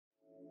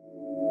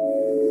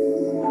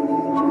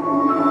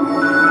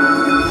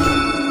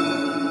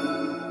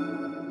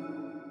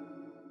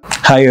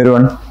Hi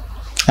everyone,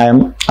 I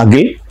am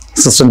Agil,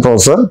 Assistant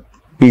Professor,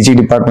 PG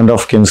Department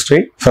of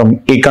Chemistry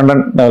from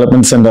E-Content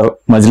Development Center,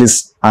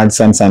 Majlis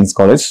Arts and Science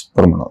College,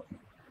 Permanur.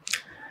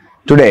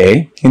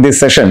 Today, in this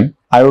session,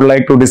 I would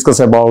like to discuss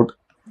about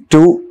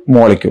two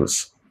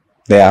molecules.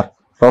 They are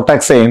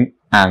ROTAXANE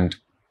and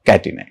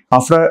CATENANE.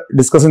 After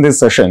discussing this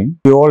session,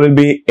 you all will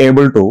be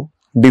able to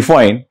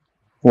define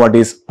what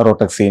is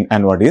ROTAXANE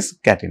and what is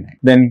CATENANE.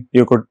 Then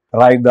you could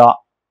write the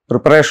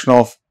preparation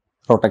of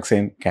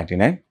ROTAXANE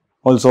CATENANE.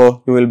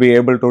 Also, you will be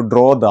able to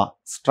draw the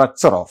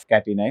structure of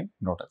CATENANE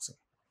ROTAXANE.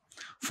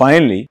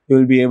 Finally, you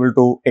will be able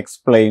to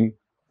explain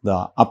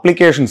the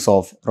applications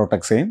of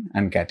ROTAXANE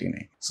and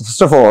CATENANE. So,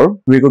 first of all,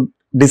 we could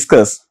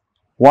discuss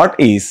what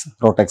is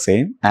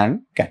ROTAXANE and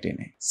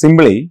CATENANE.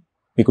 Simply,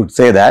 we could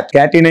say that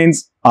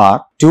catenanes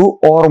are two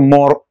or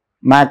more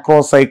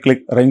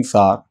macrocyclic rings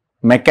are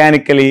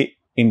mechanically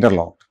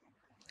interlocked,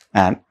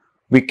 and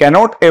we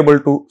cannot able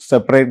to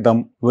separate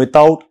them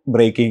without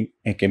breaking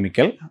a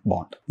chemical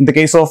bond. In the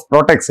case of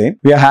ROTAXANE,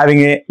 we are having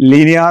a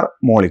linear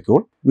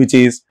molecule which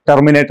is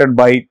terminated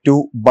by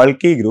two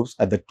bulky groups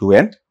at the two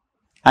ends,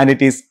 and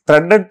it is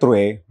threaded through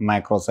a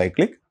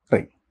macrocyclic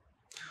ring.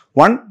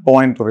 One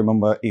point to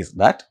remember is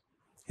that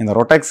in the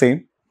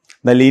ROTAXANE,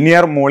 the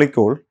linear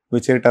molecule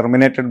which is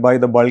terminated by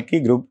the bulky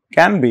group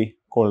can be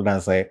called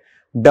as a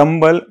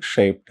dumbbell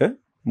shaped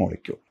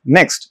molecule.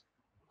 Next,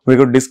 we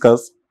could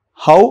discuss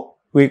how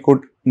we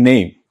could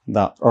name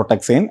the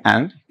ROTAXANE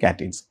and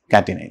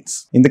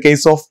catenanes. In the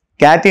case of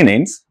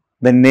catenanes,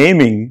 the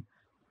naming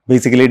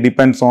basically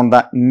depends on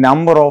the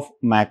number of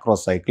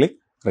macrocyclic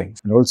rings.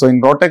 And also in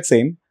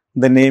ROTAXANE,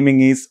 the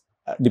naming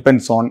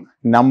depends on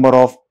number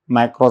of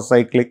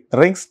macrocyclic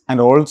rings and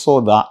also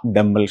the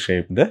dumbbell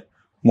shaped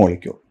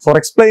molecule. For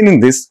explaining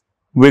this,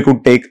 we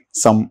could take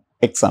some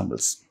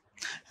examples.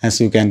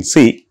 As you can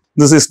see,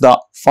 this is the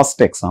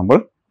first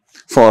example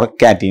for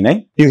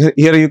catenane.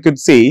 Here you could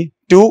see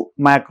two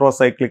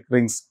macrocyclic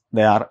rings,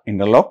 they are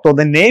interlocked. So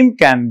the name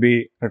can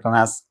be written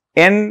as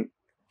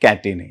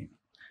N-catenane.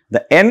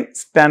 The N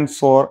stands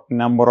for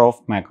number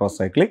of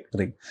macrocyclic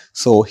rings.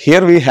 So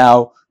here we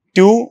have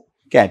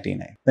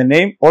 2-catenane. The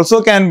name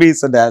also can be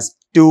said as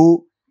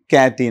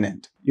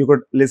 2-catenate. You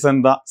could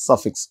listen the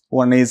suffix.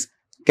 One is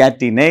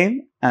catenane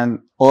and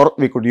or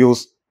we could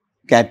use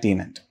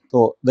catenate.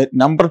 So the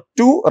number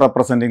 2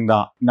 representing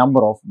the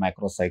number of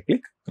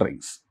macrocyclic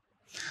rings.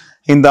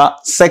 In the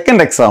second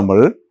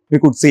example, we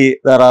could see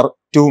there are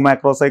two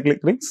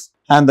macrocyclic rings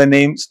and the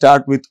name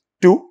start with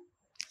 2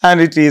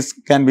 and it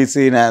can be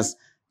seen as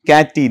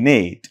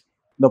catenate.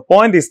 The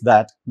point is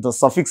that the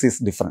suffix is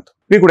different.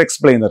 We could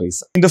explain the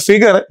reason. In the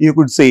figure, you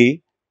could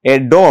see a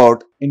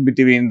dot in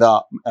between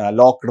the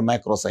locked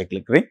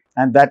macrocyclic ring,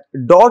 and that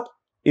dot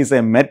is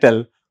a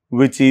metal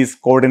which is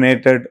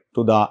coordinated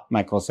to the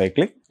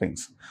macrocyclic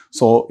rings.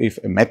 So, if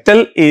a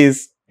metal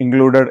is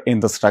included in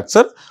the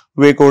structure,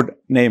 we could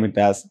name it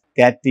as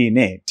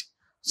catenate.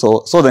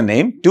 So the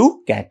name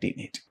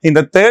 2-catenate. In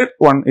the third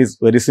one is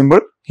very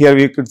simple. Here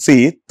we could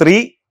see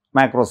 3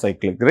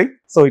 macrocyclic ring.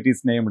 So it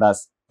is named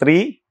as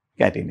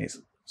 3-catenanes.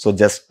 So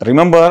just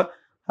remember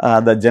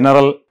the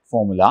general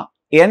formula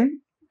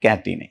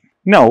N-catenane.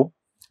 Now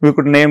we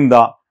could name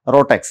the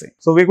ROTAXANE.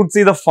 So we could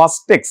see the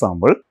first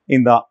example.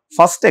 In the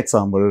first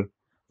example,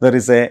 there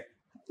is a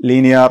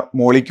linear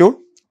molecule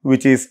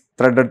which is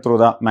threaded through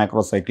the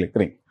macrocyclic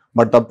ring.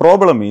 But the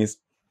problem is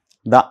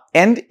the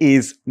end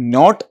is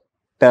not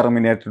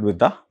terminated with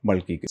the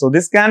bulky group. So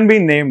this can be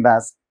named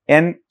as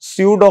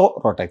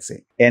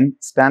N-pseudo-ROTAXANE. N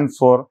stands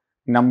for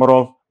number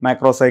of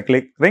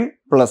macrocyclic ring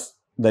plus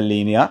the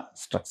linear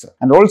structure.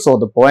 And also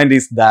the point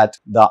is that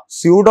the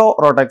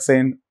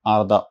pseudo-ROTAXANE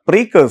are the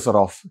precursor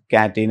of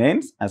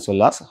catenanes as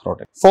well as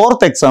ROTAXANE.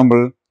 Fourth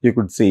example, you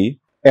could see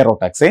a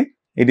ROTAXANE.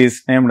 It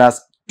is named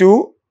as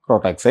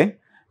 2-ROTAXANE.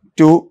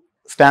 2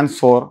 stands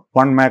for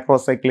one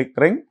macrocyclic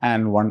ring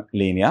and one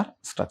linear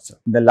structure.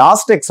 In the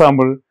last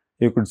example,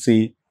 you could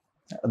see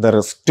there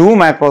is 2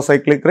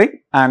 macrocyclic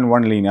ring and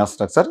one linear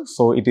structure.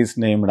 So it is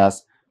named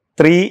as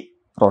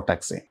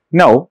 3-ROTAXANE.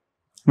 Now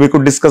we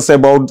could discuss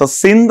about the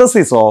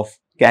synthesis of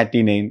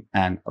catenane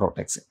and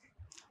ROTAXANE.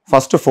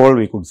 First of all,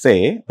 we could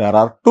say there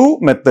are 2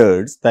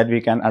 methods that we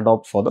can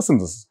adopt for the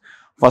synthesis.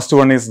 First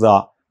one is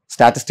the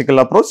statistical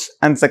approach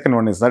and second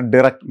one is the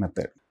direct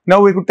method. Now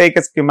we could take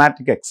a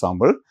schematic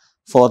example.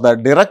 For the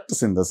direct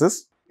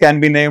synthesis can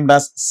be named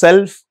as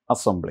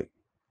self-assembly.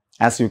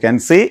 As you can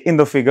see in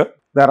the figure,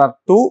 there are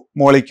 2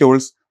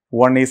 molecules,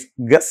 one is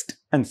guest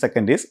and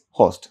second is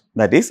host.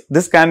 That is,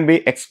 this can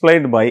be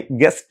explained by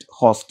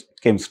guest-host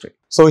chemistry.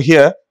 So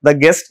here, the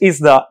guest is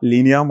the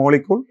linear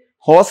molecule,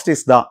 host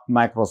is the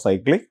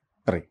macrocyclic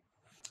ring.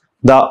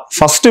 The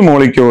first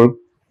molecule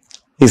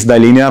is the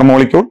linear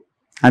molecule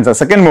and the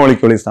second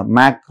molecule is the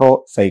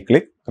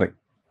macrocyclic ring.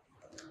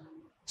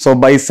 So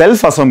by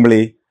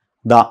self-assembly,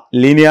 the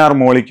linear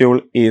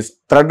molecule is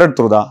threaded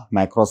through the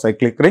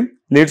macrocyclic ring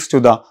leads to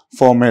the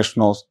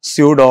formation of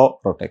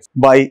pseudo-rotaxane.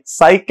 By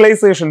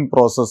cyclization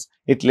process,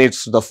 it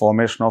leads to the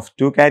formation of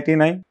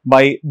 2-catenane.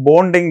 By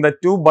bonding the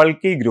two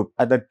bulky group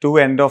at the two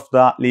end of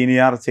the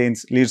linear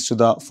chains leads to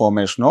the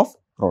formation of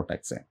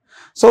ROTAXANE.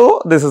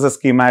 So, this is a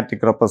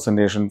schematic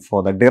representation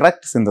for the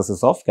direct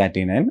synthesis of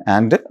catenane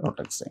and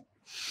ROTAXANE.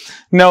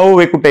 Now,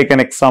 we could take an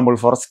example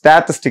for a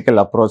statistical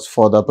approach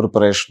for the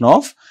preparation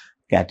of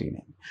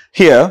catenane.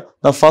 Here,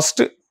 the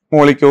first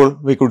molecule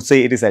we could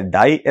say it is a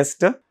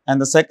diester, and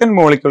the second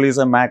molecule is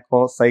a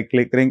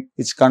macrocyclic ring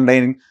which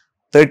contains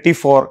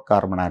 34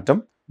 carbon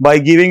atom. By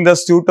giving the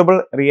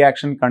suitable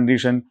reaction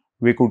condition,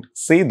 we could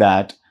see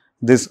that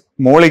this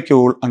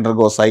molecule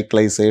undergoes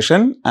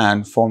cyclization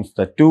and forms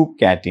the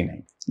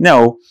 2-catenane.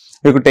 Now,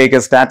 we could take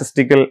a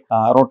statistical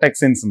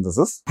ROTAXANE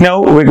synthesis.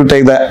 Now, we could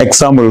take the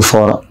example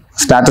for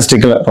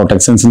statistical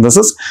ROTAXANE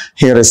synthesis.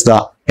 Here is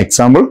the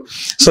example.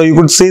 So, you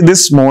could see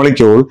this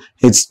molecule,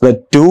 it's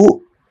the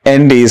 2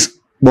 end is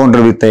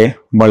bonded with a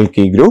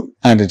bulky group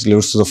and it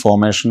leads to the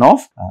formation of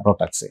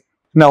ROTAXANE.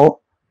 Now,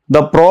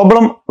 the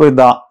problem with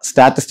the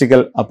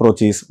statistical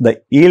approach is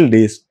the yield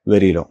is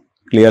very low.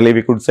 Clearly,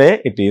 we could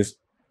say it is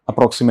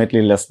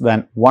approximately less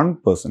than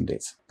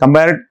 1%.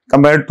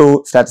 Compared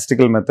to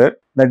statistical method,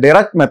 the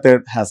direct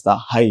method has the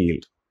high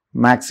yield.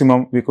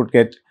 Maximum we could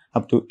get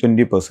up to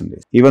 20%.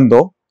 Even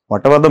though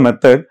whatever the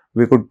method,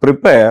 we could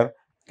prepare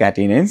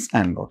catenanes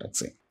and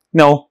ROTAXANE.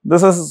 Now,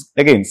 this is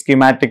again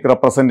schematic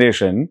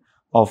representation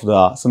of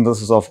the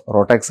synthesis of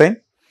ROTAXANE.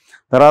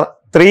 There are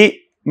 3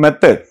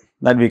 methods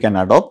that we can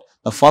adopt.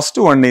 The first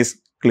one is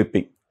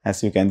clipping.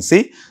 As you can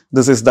see,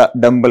 this is the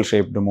dumbbell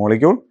shaped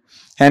molecule,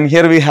 and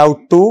here we have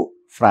 2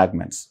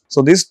 fragments.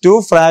 So, these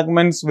 2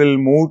 fragments will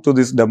move to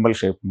this dumbbell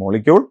shaped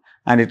molecule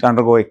and it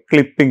undergo a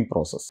clipping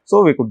process.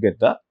 So, we could get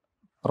the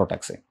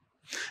ROTAXANE.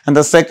 And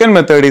the second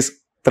method is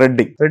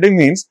threading. Threading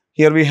means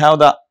here we have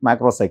the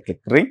macrocyclic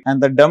ring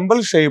and the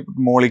dumbbell shaped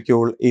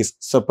molecule is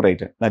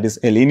separated. That is,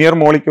 a linear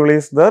molecule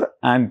is there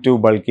and 2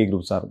 bulky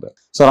groups are there.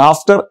 So,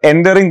 after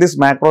entering this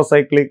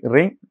macrocyclic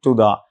ring to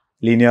the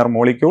linear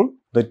molecule,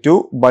 the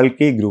 2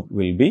 bulky group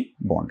will be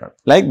bonded.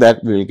 Like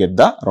that, we will get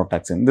the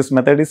ROTAXANE. This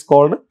method is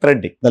called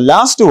threading. The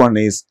last one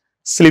is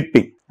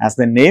slipping. As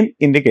the name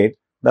indicates,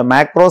 the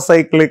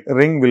macrocyclic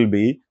ring will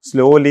be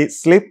slowly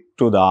slipped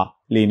to the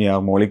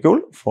linear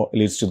molecule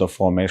leads to the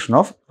formation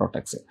of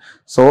ROTAXANE.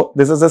 So,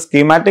 this is a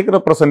schematic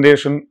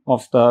representation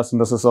of the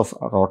synthesis of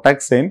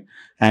ROTAXANE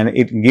and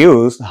it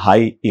gives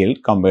high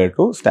yield compared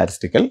to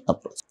statistical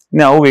approach.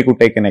 Now, we could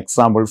take an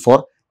example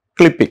for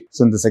clipping.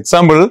 So, in this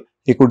example,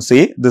 you could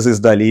see this is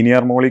the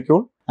linear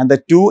molecule and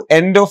the 2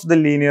 end of the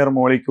linear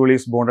molecule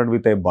is bonded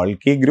with a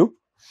bulky group.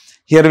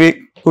 Here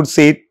we could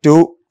see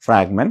 2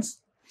 fragments.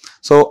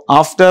 So,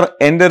 after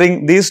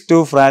entering these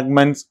 2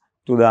 fragments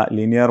to the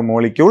linear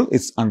molecule,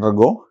 it's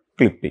undergo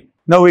clipping.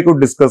 Now, we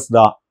could discuss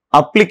the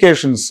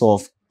applications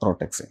of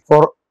ROTAXANE.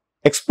 For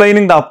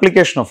explaining the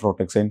application of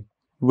ROTAXANE,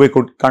 we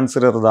could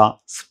consider the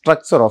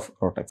structure of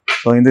ROTAXANE.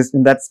 So,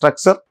 in that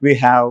structure, we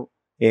have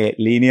a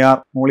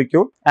linear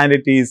molecule and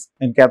it is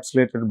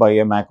encapsulated by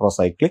a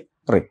macrocyclic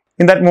ring.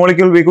 In that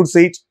molecule, we could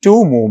see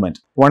 2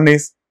 movements. One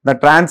is the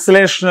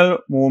translational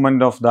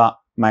movement of the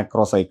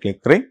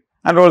macrocyclic ring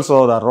and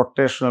also the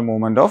rotational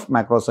movement of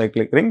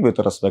macrocyclic ring with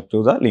respect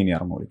to the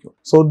linear molecule.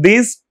 So,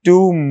 these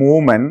 2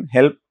 movements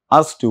help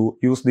us to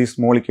use this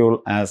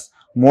molecule as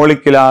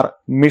molecular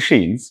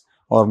machines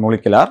or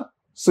molecular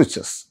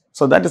switches.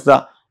 So, that is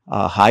the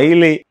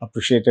highly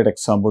appreciated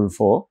example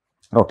for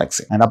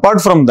ROTAXANE. And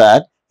apart from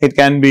that, it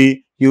can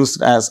be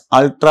used as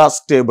ultra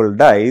stable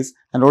dyes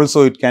and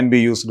also it can be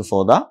used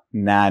for the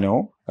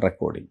nano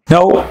recording.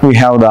 Now, we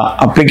have the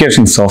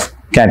applications of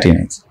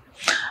catenanes.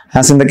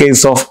 As in the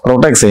case of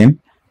ROTAXANE,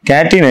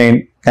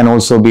 catenane can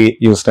also be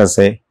used as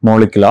a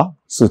molecular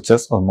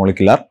switches or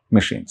molecular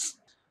machines.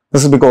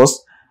 This is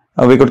because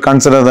we could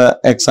consider the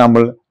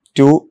example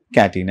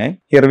 2-catenane.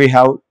 Here we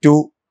have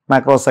 2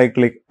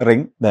 macrocyclic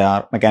ring, they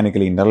are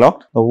mechanically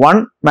interlocked. The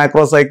one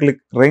macrocyclic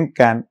ring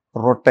can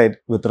rotate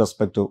with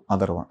respect to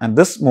other one and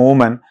this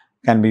movement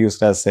can be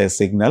used as a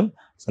signal.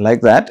 So,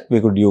 like that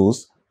we could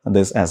use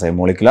this as a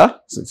molecular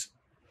switch.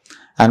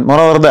 And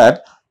moreover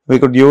that, we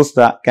could use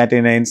the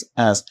catenanes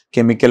as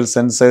chemical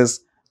sensors,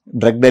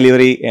 drug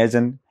delivery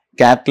agent,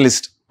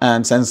 catalyst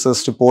and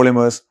sensors to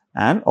polymers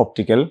and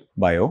optical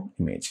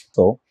bioimage.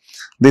 So,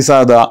 these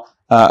are the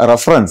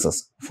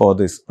references for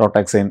this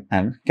ROTAXANE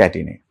and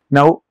catenane.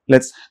 Now,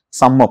 let's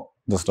sum up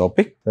this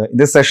topic. In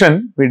this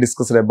session, we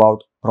discussed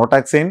about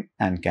ROTAXANE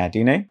and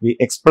catenane. We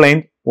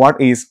explained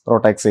what is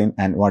ROTAXANE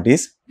and what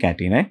is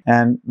catenane,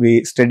 and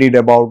we studied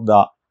about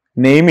the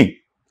naming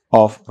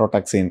of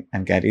ROTAXANE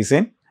and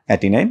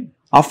catenane.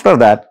 After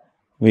that,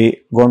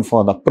 we gone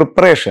for the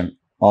preparation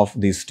of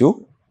these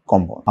 2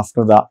 compounds.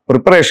 After the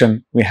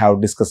preparation, we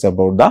have discussed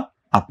about the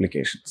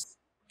applications.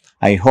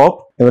 I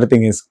hope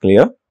everything is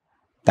clear.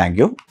 Thank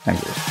you.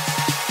 Thank you.